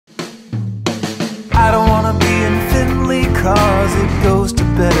cause it goes to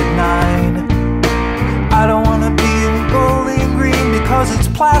bed at 9. I don't wanna be in Bowling Green because it's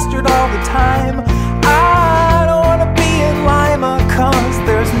plastered all the time. I don't wanna be in Lima cause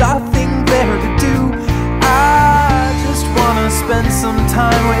there's nothing there to do. I just wanna spend some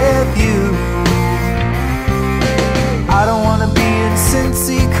time with you. I don't wanna be in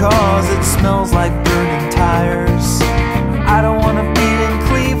Cincy cause it smells like burning tires. I don't wanna be in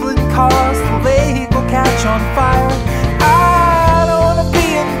Cleveland cause the lake will catch on fire. I don't wanna be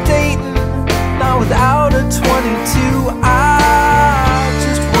in Dayton, not without a 22. I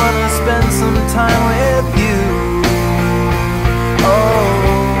just wanna spend some time with you. Oh,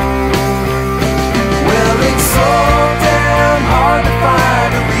 well, it's so damn hard to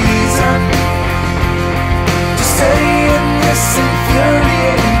find a reason to stay in this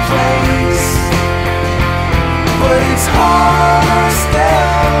infuriating place, but it's harder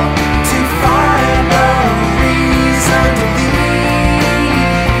still to find a reason to leave.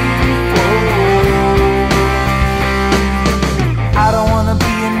 Oh. I don't wanna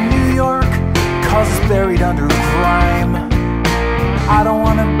be in New York cause it's buried under grime. I don't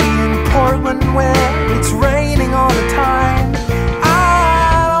wanna be in Portland where it's raining all the time.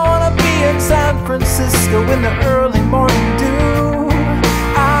 I don't wanna be in San Francisco in the early morning dew.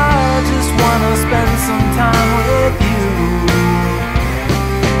 I just wanna spend some time with you.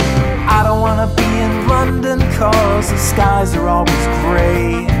 I don't wanna be in London cause the skies are always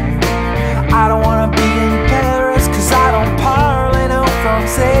gray. I don't wanna be in Paris cause I don't parle no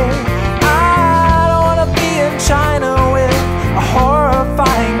Francais. I don't wanna be in China with a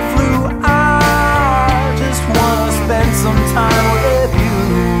horrifying flu. I just wanna spend some time with you.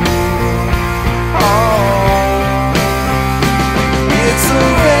 Oh, it's a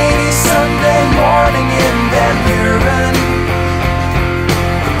rainy Sunday morning in Van Buren.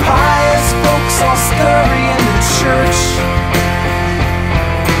 The pious folks all scurry into church.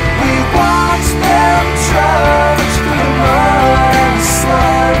 We watch them trudge through the mud and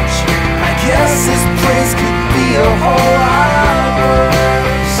sludge. I guess this place could be a whole lot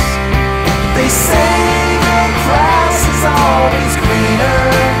worse. They say the grass is always greener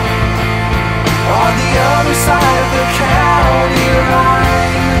on the other side of the county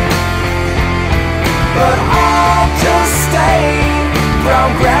line, but I'll just stay.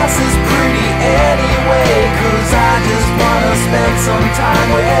 Brown grass is pretty anyway, cause I just wanna spend some time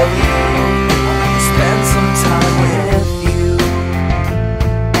with you.